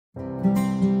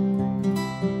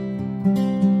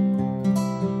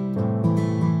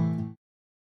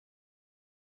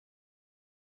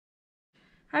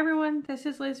Hi everyone, this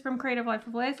is Liz from Creative Life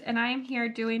of Liz, and I am here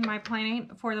doing my planning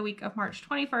for the week of March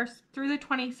 21st through the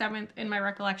 27th in my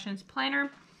Recollections planner.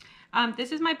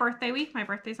 This is my birthday week. My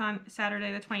birthday's on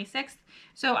Saturday the 26th.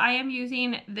 So I am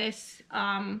using this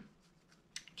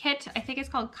kit. I think it's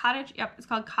called Cottage. Yep, it's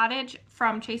called Cottage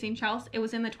from Chels. It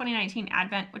was in the 2019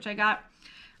 Advent, which I got.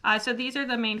 So these are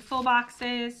the main full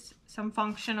boxes, some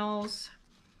functionals,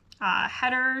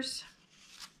 headers,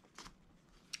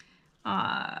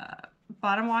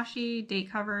 bottom washi,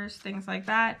 date covers, things like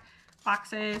that,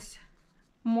 boxes,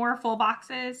 more full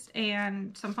boxes,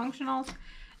 and some functionals.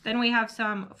 Then we have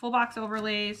some full box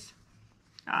overlays,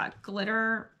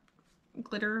 glitter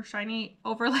shiny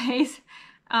overlays,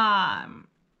 and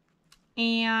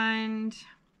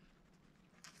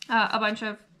a bunch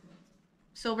of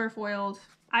silver foiled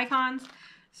icons,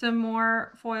 some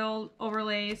more foiled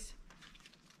overlays,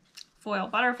 foil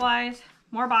butterflies,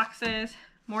 more boxes,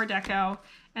 more deco,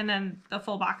 and then the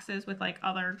full boxes with like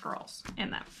other girls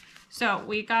in them. So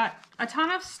we got a ton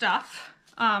of stuff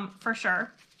for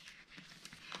sure.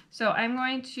 So I'm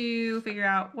going to figure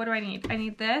out, what do I need? I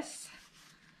need this.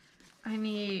 I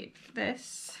need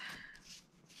this.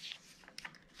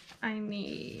 I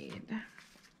need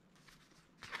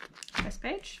this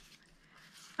page.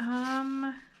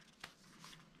 And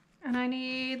I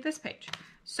need this page.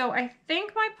 So I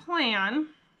think my plan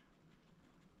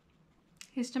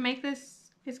is to make this,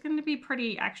 it's going to be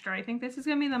pretty extra. I think this is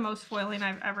going to be the most foiling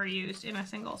I've ever used in a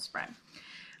single spread.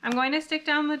 I'm going to stick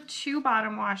down the two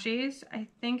bottom washies. I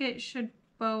think it should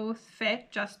both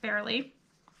fit just barely.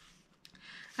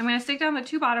 I'm going to stick down the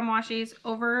two bottom washies.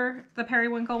 Over the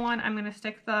periwinkle one, I'm going to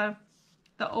stick the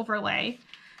overlay.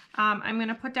 I'm going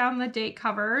to put down the date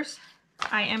covers.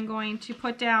 I am going to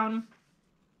put down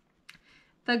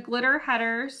the glitter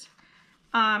headers.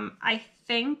 I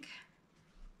think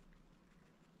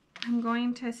I'm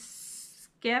going to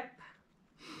skip,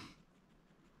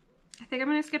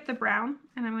 the brown,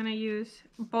 and I'm going to use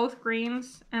both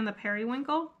greens and the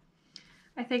periwinkle.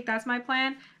 I think that's my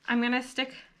plan. I'm going to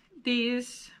stick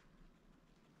these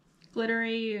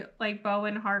glittery like bow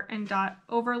and heart and dot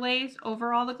overlays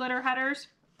over all the glitter headers.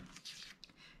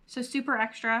 So super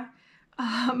extra.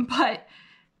 And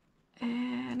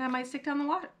I might stick down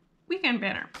the weekend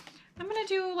banner. I'm going to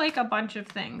do like a bunch of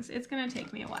things. It's going to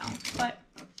take me a while, but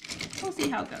we'll see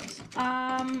how it goes.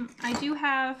 I do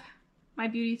have my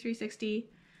Beauty 360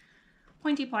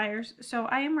 pointy pliers, so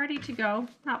I am ready to go.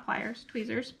 Not pliers,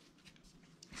 tweezers.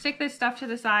 Stick this stuff to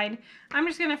the side. I'm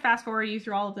just going to fast forward you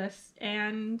through all of this,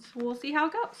 and we'll see how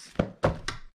it goes.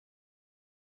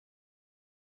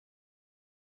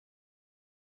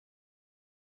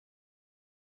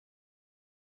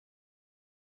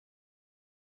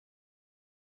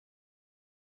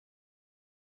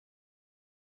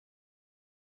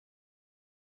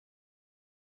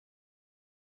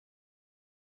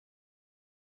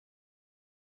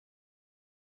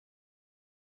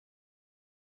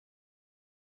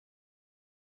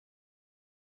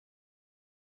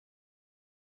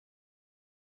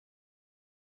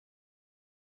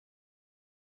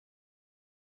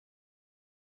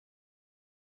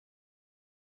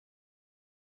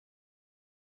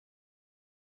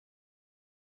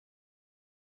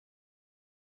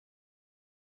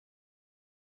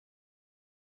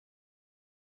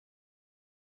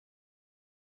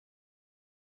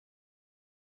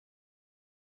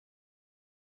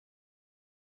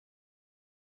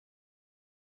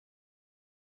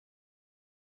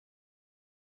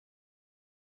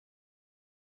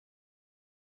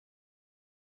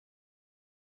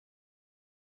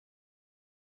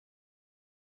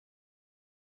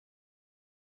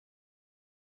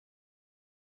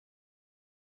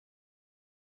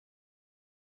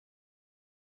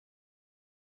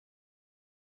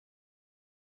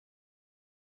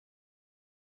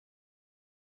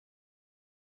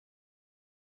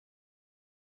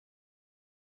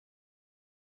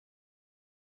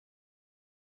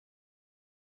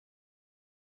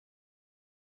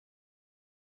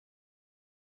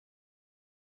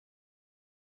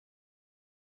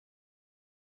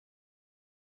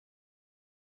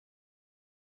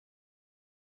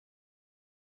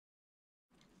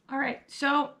 All right,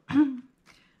 so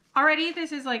already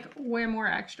this is like way more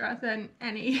extra than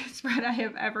any spread I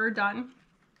have ever done.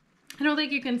 I don't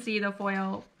think you can see the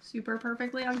foil super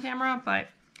perfectly on camera, but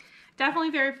definitely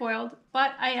very foiled,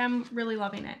 but I am really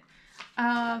loving it.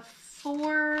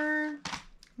 For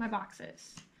my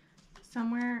boxes,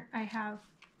 somewhere I have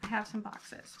some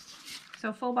boxes.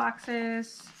 So full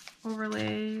boxes,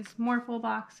 overlays, more full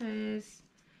boxes.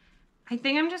 I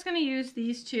think I'm just going to use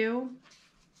these two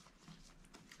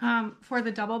for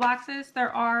the double boxes.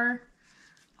 There are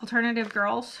Alternative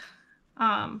Girls.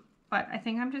 But I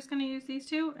think I'm just going to use these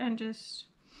two and just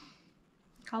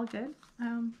call it good,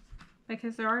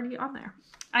 because they're already on there.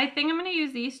 I think I'm going to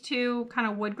use these two kind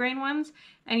of wood grain ones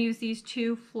and use these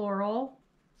two floral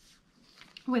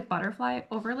with butterfly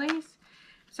overlays.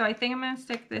 So I think I'm going to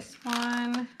stick this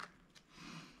one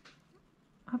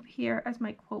up here as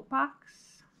my quote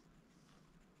box.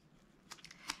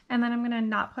 And then I'm going to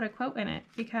not put a quote in it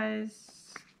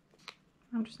because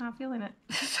I'm just not feeling it.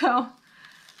 So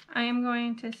I am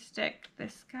going to stick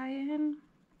this guy in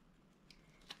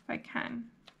if I can.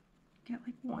 Get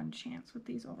like one chance with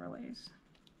these overlays.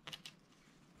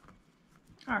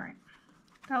 All right,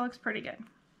 that looks pretty good.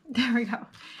 There we go.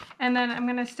 And then I'm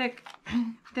gonna stick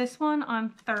this one on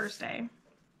Thursday.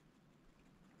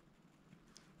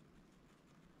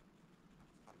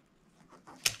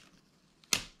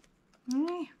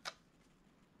 Okay.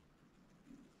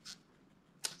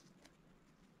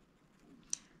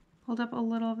 Pulled up a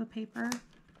little of the paper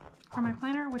for my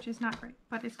planner, which is not great,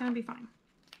 but it's gonna be fine.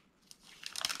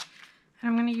 And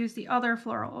I'm gonna use the other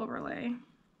floral overlay.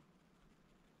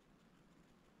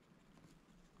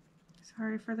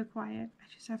 Sorry for the quiet, I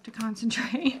just have to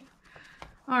concentrate.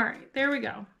 All right, there we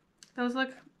go. Those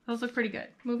look pretty good.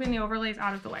 Moving the overlays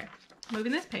out of the way.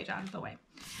 Moving this page out of the way.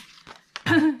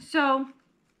 So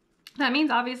that means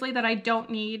obviously that I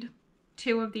don't need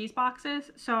 2 of these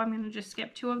boxes, so I'm gonna just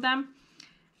skip 2 of them.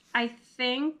 I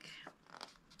think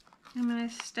I'm gonna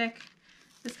stick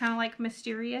this kind of like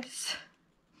mysterious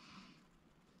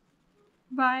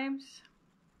vibes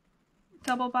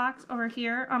double box over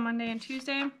here on Monday and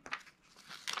Tuesday.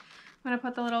 I'm gonna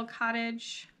put the little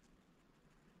cottage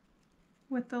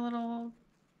with the little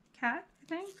cat, I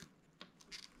think.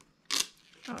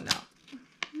 Oh no.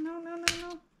 No, no, no,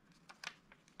 no.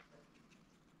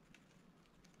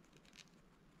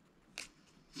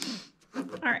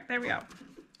 All right, there we go.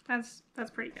 That's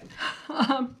pretty good.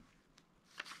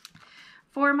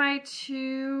 For my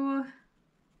 2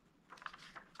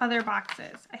 other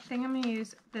boxes, I think I'm gonna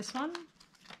use this one.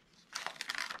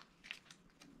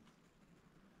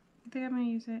 I think I'm gonna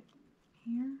use it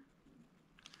here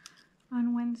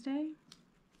on Wednesday.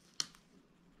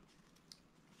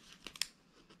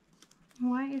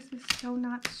 Why is this so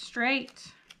not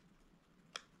straight?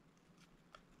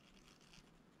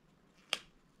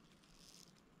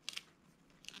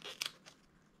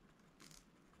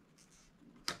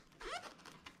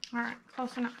 All right,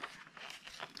 close enough.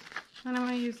 Then I'm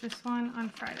gonna use this one on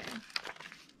Friday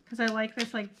because I like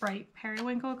this like bright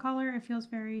periwinkle color. It feels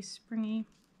very springy.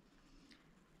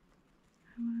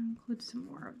 I'm gonna include some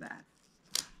more of that.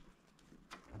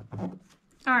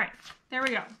 All right, there we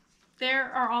go.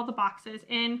 There are all the boxes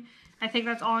in. I think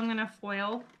that's all I'm gonna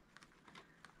foil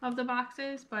of the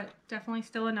boxes, but definitely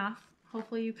still enough.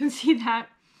 Hopefully you can see that.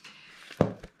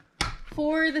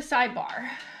 For the sidebar,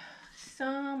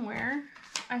 somewhere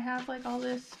I have like all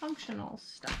this functional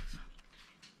stuff.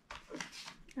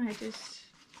 I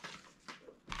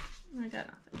got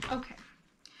nothing. Okay.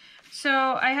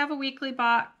 So I have a weekly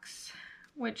box,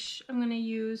 which I'm going to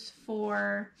use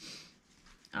for,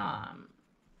 what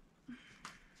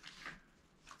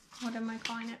am I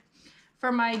calling it?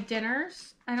 For my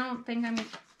dinners. I don't think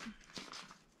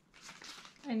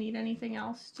I need anything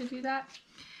else to do that.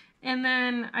 And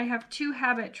then I have 2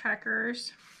 habit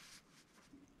trackers.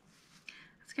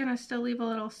 It's gonna still leave a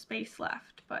little space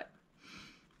left, but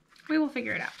we will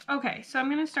figure it out. Okay, so I'm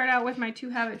gonna start out with my 2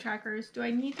 habit trackers. Do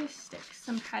I need to stick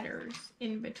some headers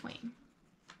in between?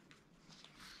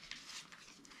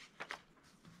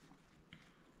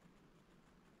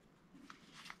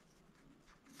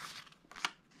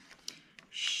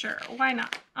 Sure, why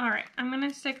not? All right, I'm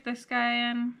gonna stick this guy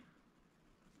in.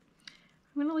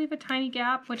 I'm gonna leave a tiny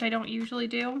gap, which I don't usually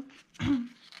do,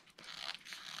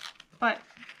 but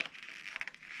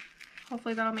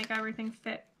hopefully that'll make everything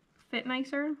fit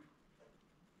nicer.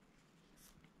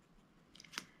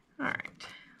 All right,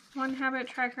 1 habit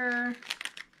tracker,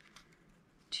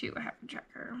 2 habit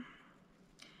tracker.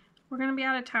 We're gonna be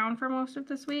out of town for most of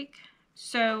this week,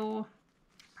 so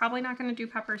probably not gonna do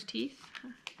Pepper's teeth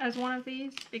as one of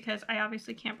these because I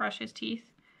obviously can't brush his teeth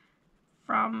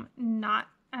from not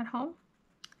at home.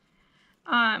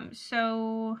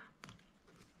 So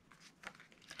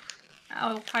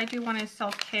I'll probably do one as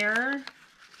self-care.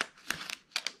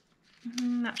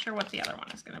 Not sure what the other one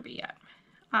is going to be yet.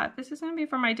 This is going to be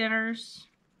for my dinners.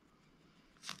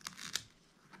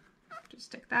 Just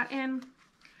stick that in.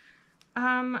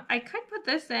 I could put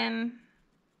this in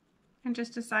and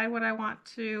just decide what I want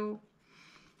to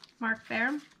mark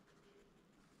there.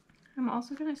 I'm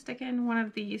also going to stick in one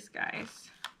of these guys.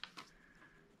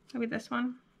 Maybe this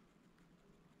one.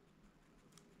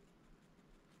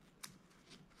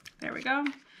 There we go.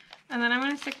 And then I'm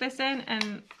going to stick this in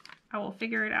and I will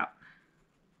figure it out.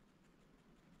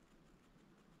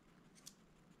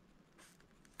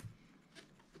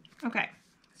 Okay,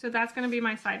 so that's going to be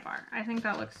my sidebar. I think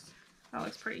that looks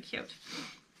pretty cute.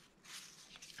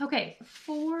 Okay,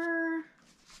 for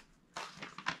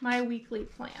my weekly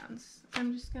plans,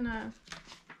 I'm just gonna,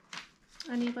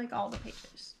 I need like all the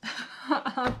pages.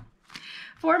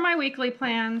 For my weekly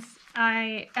plans,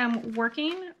 I am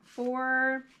working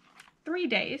for 3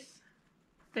 days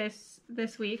this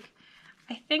week.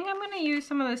 I think I'm gonna use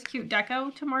some of this cute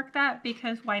deco to mark that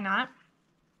because why not?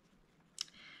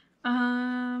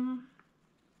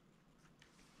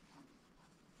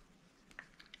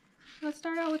 Let's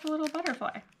start out with a little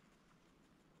butterfly.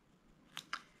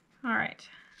 All right,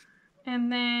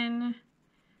 and then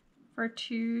for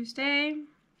Tuesday,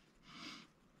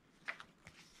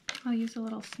 I'll use a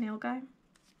little snail guy.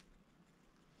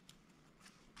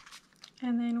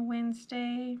 And then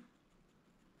Wednesday,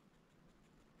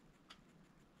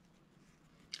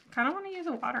 I kind of want to use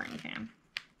a watering can.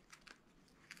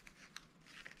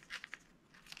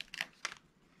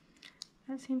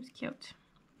 That seems cute.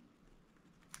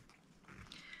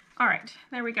 All right,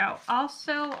 there we go.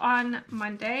 Also on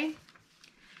Monday,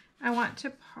 I want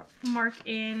to mark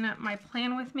in my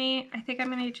plan with me. I think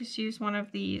I'm going to just use one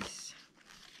of these.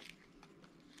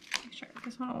 Sure,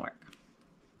 this one will work.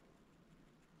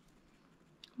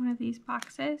 One of these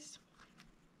boxes.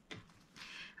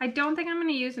 I don't think I'm going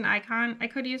to use an icon. I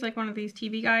could use like one of these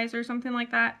TV guys or something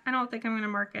like that. I don't think I'm going to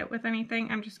mark it with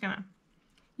anything. I'm just going to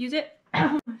use it.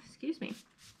 Excuse me.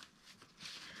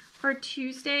 For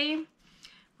Tuesday,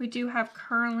 we do have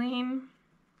curling.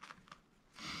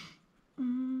 I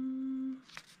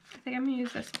think I'm going to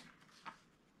use this one.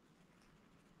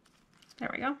 There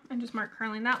we go. And just mark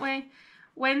curling that way.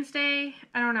 Wednesday,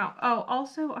 I don't know. Oh,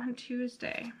 also on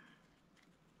Tuesday,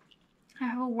 I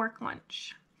have a work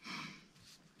lunch.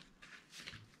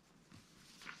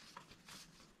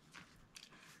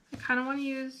 I kind of want to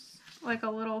use like a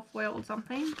little foiled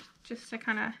something just to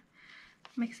kind of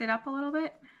mix it up a little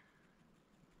bit.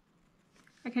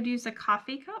 I could use a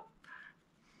coffee cup,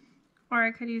 or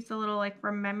I could use a little like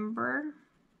remember.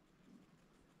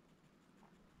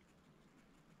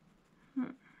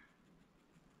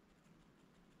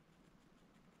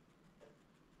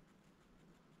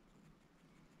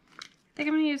 I think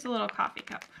I'm going to use a little coffee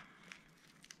cup.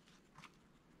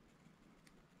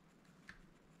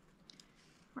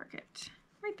 Mark it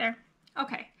right there.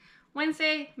 Okay,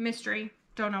 Wednesday, mystery.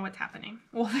 Don't know what's happening.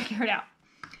 We'll figure it out.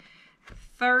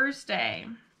 Thursday,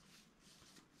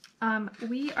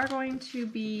 we are going to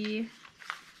be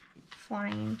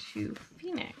flying to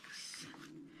Phoenix.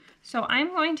 So I'm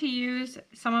going to use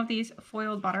some of these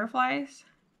foiled butterflies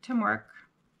to mark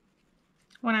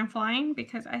when I'm flying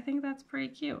because I think that's pretty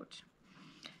cute.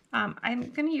 I'm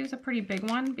going to use a pretty big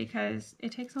one because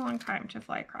it takes a long time to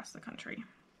fly across the country.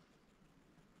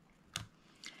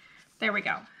 There we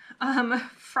go.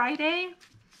 Friday,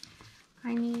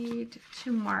 I need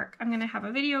to mark. I'm going to have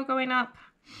a video going up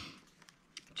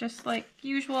just like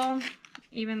usual,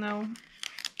 even though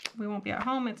we won't be at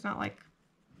home. It's not like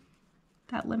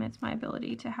that limits my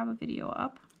ability to have a video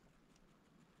up.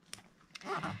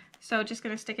 So just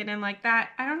going to stick it in like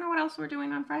that. I don't know what else we're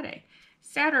doing on Friday.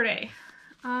 Saturday.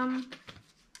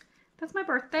 That's my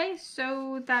birthday,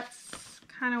 so that's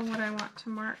kind of what I want to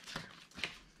mark.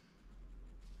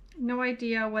 No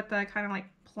idea what the kind of like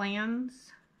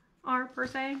plans are per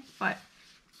se, but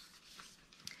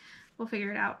we'll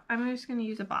figure it out. I'm just going to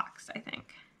use a box, I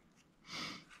think.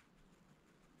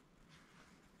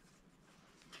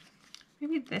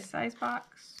 Maybe this size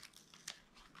box.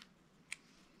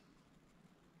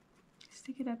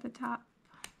 Stick it at the top.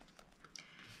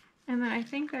 And then I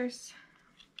think there's,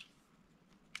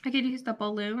 I could use the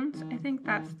balloons. I think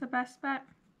that's the best bet.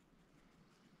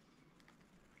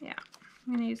 Yeah,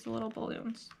 I'm going to use the little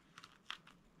balloons.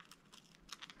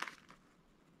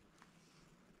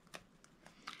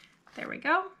 There we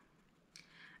go.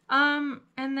 And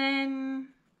then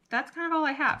that's kind of all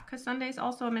I have because Sunday's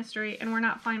also a mystery and we're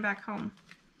not flying back home.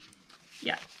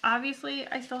 Yeah, obviously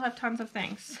I still have tons of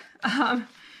things.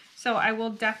 So I will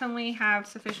definitely have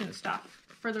sufficient stuff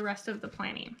for the rest of the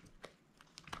planning.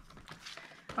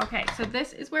 Okay, so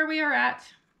this is where we are at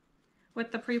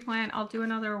with the pre-plan. I'll do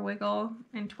another wiggle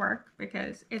and twerk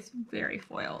because it's very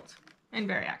foiled and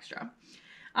very extra.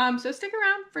 So stick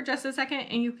around for just a second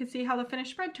and you can see how the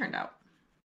finished spread turned out.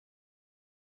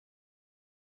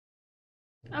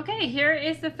 Okay, here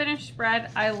is the finished spread.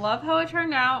 I love how it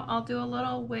turned out. I'll do a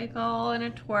little wiggle and a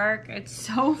twerk. It's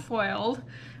so foiled,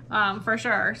 for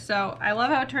sure. So I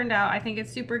love how it turned out. I think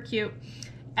it's super cute.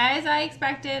 as I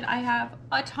expected, I have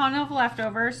a ton of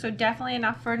leftovers, so definitely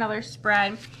enough for another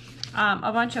spread.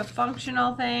 A bunch of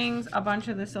functional things, a bunch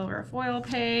of the silver foil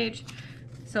page,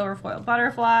 silver foil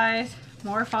butterflies,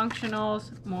 more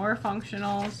functionals,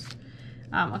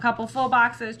 a couple full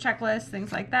boxes, checklists,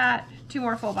 things like that. 2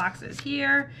 more full boxes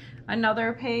here.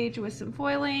 Another page with some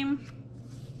foiling.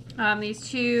 These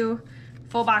 2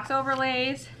 full box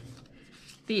overlays.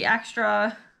 The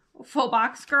extra full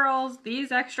box girls,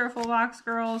 these extra full box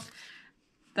girls,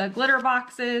 the glitter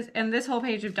boxes, and this whole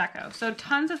page of deco. So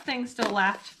tons of things still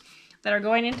left that are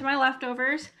going into my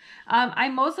leftovers. I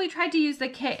mostly tried to use the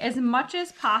kit as much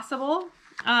as possible.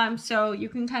 So you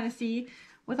can kind of see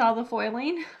with all the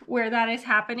foiling where that is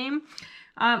happening.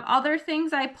 Other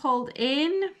things I pulled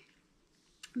in,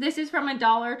 this is from a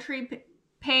Dollar Tree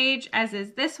page, as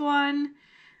is this one.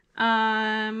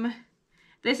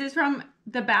 This is from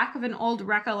the back of an old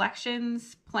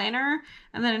Recollections planner,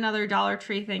 and then another Dollar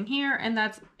Tree thing here, and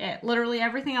that's it. Literally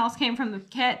everything else came from the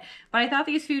kit, but I thought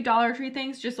these few Dollar Tree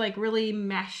things just like really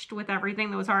meshed with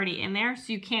everything that was already in there,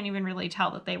 so you can't even really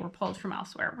tell that they were pulled from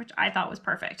elsewhere, which I thought was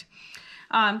perfect.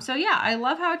 So yeah, I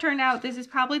love how it turned out. This is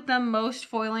probably the most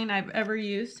foiling I've ever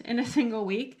used in a single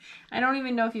week. I don't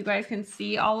even know if you guys can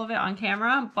see all of it on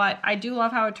camera, but I do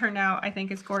love how it turned out. I think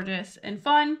it's gorgeous and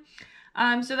fun.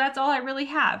 So that's all I really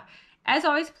have. As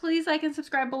always, please like and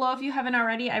subscribe below if you haven't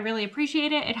already. I really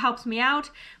appreciate it. It helps me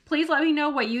out. Please let me know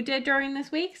what you did during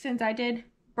this week, since I did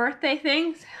birthday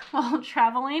things while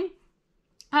traveling.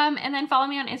 And then follow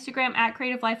me on Instagram at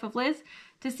Creative Life of Liz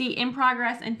to see in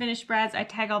progress and finished spreads. I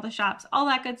tag all the shops, all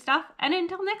that good stuff. And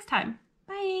until next time,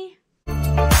 bye.